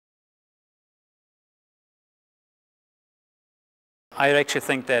I actually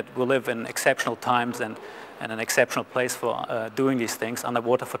think that we live in exceptional times and an exceptional place for doing these things,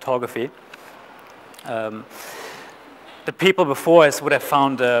 underwater photography. The people before us would have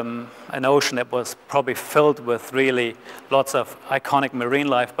found an ocean that was probably filled with really lots of iconic marine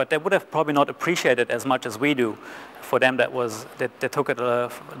life, but they would have probably not appreciated it as much as we do. For them, they took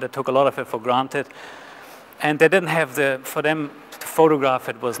a lot of it for granted, and they didn't have for them to photograph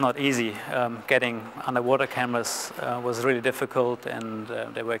it was not easy. Getting underwater cameras was really difficult, and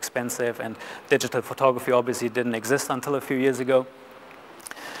they were expensive, and digital photography obviously didn't exist until a few years ago.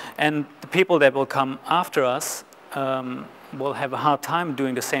 And the people that will come after us will have a hard time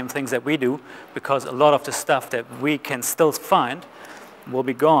doing the same things that we do, because a lot of the stuff that we can still find will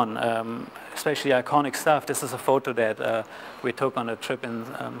be gone, especially iconic stuff. This is a photo that we took on a trip in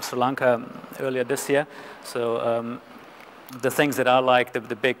Sri Lanka earlier this year. So the things that are like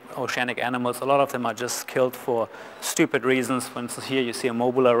the big oceanic animals, a lot of them are just killed for stupid reasons. For instance, here you see a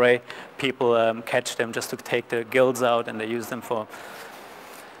mobile array. People catch them just to take the gills out, and they use them for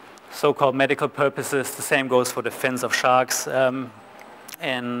so-called medical purposes. The same goes for the fins of sharks.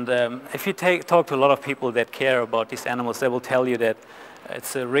 If you talk to a lot of people that care about these animals, they will tell you that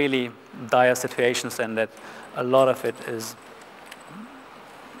it's a really dire situations, and that a lot of it is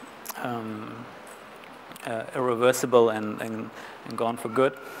irreversible and gone for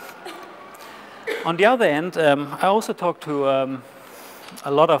good. On the other end, I also talk to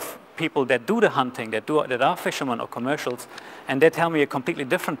a lot of people that do the hunting, that are fishermen or commercials, and they tell me a completely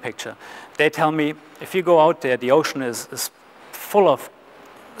different picture. They tell me, if you go out there, the ocean is full of,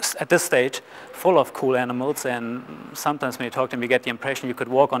 at this stage, full of cool animals, and sometimes when you talk to them, you get the impression you could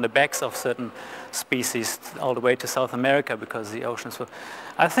walk on the backs of certain species all the way to South America, because the ocean is full.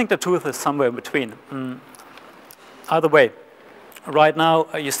 I think the truth is somewhere in between. Either way, right now,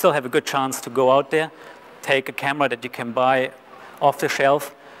 you still have a good chance to go out there, take a camera that you can buy off the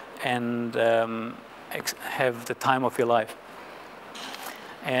shelf, and have the time of your life.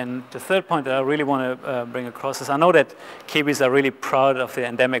 And the third point that I really want to bring across is, I know that Kiwis are really proud of the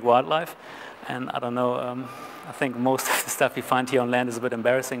endemic wildlife, and I don't know, I think most of the stuff you find here on land is a bit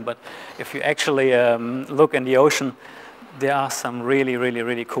embarrassing, but if you actually look in the ocean, there are some really, really,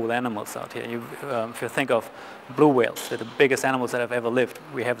 really cool animals out here. If you think of blue whales, they're the biggest animals that have ever lived.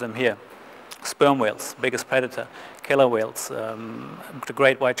 We have them here. Sperm whales, biggest predator, killer whales, the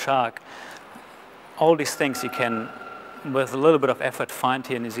great white shark. All these things you can, with a little bit of effort, find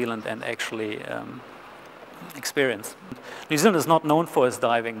here in New Zealand and actually experience. New Zealand is not known for its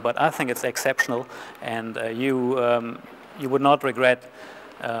diving, but I think it's exceptional, and you would not regret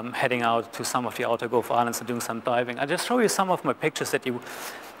heading out to some of the outer Gulf Islands and doing some diving. I'll just show you some of my pictures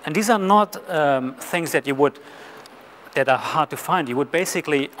and these are not things that that are hard to find. You would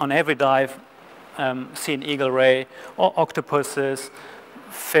basically, on every dive, see an eagle ray, or octopuses,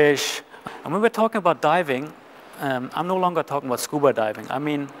 fish. And when we're talking about diving, I'm no longer talking about scuba diving. I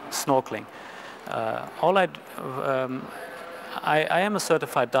mean snorkeling. I am a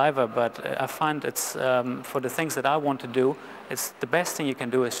certified diver, but I find it's, for the things that I want to do, it's the best thing you can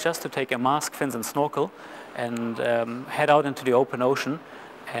do is just to take a mask, fins, and snorkel, and head out into the open ocean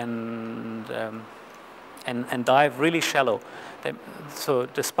and dive really shallow. So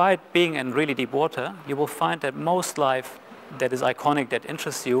despite being in really deep water, you will find that most life that is iconic, that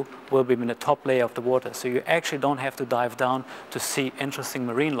interests you, will be in the top layer of the water. So you actually don't have to dive down to see interesting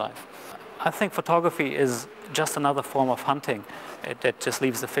marine life. I think photography is just another form of hunting that just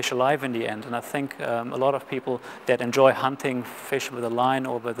leaves the fish alive in the end. And I think a lot of people that enjoy hunting fish with a line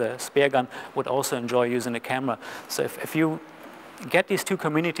or with a spear gun would also enjoy using a camera. So if you get these two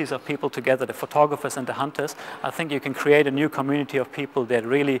communities of people together, the photographers and the hunters, I think you can create a new community of people that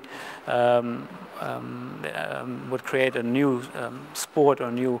really would create a new sport or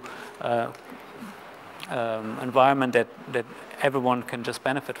a new environment that everyone can just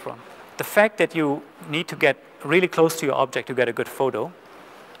benefit from. The fact that you need to get really close to your object to get a good photo,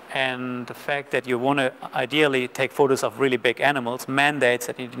 and the fact that you want to ideally take photos of really big animals mandates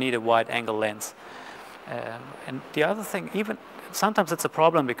that you need a wide-angle lens. And the other thing, even sometimes it's a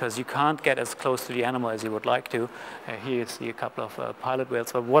problem because you can't get as close to the animal as you would like to. Here you see a couple of pilot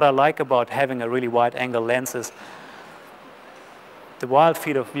whales. But what I like about having a really wide-angle lens is the wild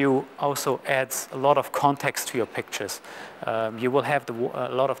field of view also adds a lot of context to your pictures. You will have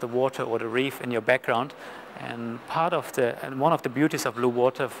a lot of the water or the reef in your background, and one of the beauties of blue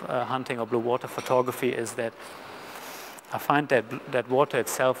water hunting or blue water photography is that I find that water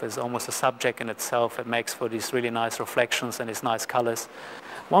itself is almost a subject in itself. It makes for these really nice reflections and these nice colors.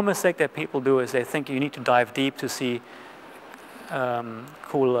 One mistake that people do is they think you need to dive deep to see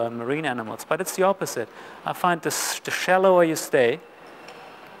cool marine animals. But it's the opposite. I find the shallower you stay,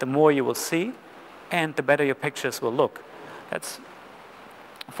 the more you will see, and the better your pictures will look. That's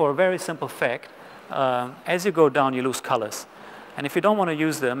for a very simple fact. As you go down, you lose colors. And if you don't want to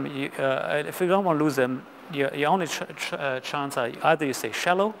use them, if you don't want to lose them, your only chance are either you stay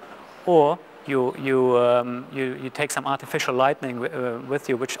shallow, or you take some artificial lighting with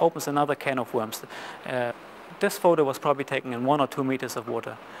you, which opens another can of worms. This photo was probably taken in 1 or 2 meters of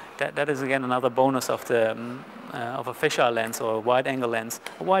water. That is again another bonus of a fisheye lens or a wide-angle lens.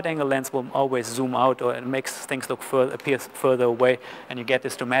 A wide-angle lens will always zoom out, or it makes things appear further away, and you get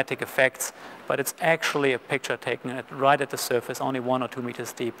these dramatic effects. But it's actually a picture taken right at the surface, only 1 or 2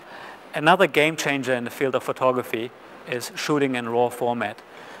 meters deep. Another game changer in the field of photography is shooting in RAW format.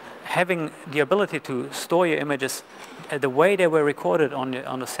 Having the ability to store your images the way they were recorded on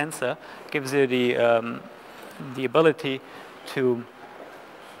the sensor gives you the ability to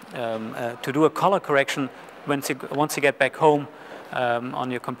do a color correction once you get back home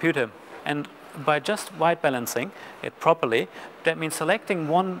on your computer. And by just white balancing it properly, that means selecting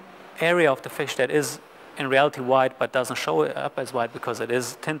one area of the fish that is in reality white but doesn't show up as white because it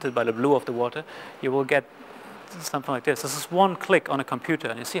is tinted by the blue of the water, you will get something like this. This is one click on a computer,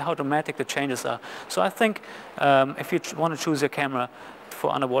 and you see how dramatic the changes are. So I think if you want to choose your camera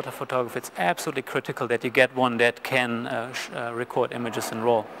for underwater photography, it's absolutely critical that you get one that can record images in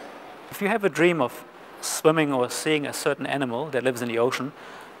RAW. If you have a dream of swimming or seeing a certain animal that lives in the ocean,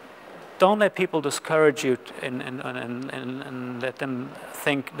 don't let people discourage you and let them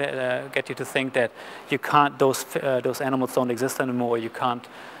think get you to think that you can't. Those animals don't exist anymore. You can't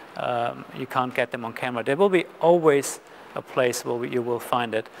get them on camera. There will be always a place where you will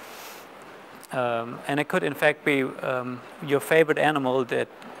find it. And it could in fact be your favorite animal that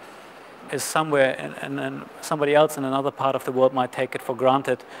is somewhere, and somebody else in another part of the world might take it for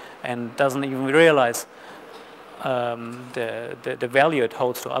granted and doesn't even realize the value it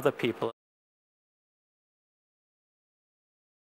holds to other people.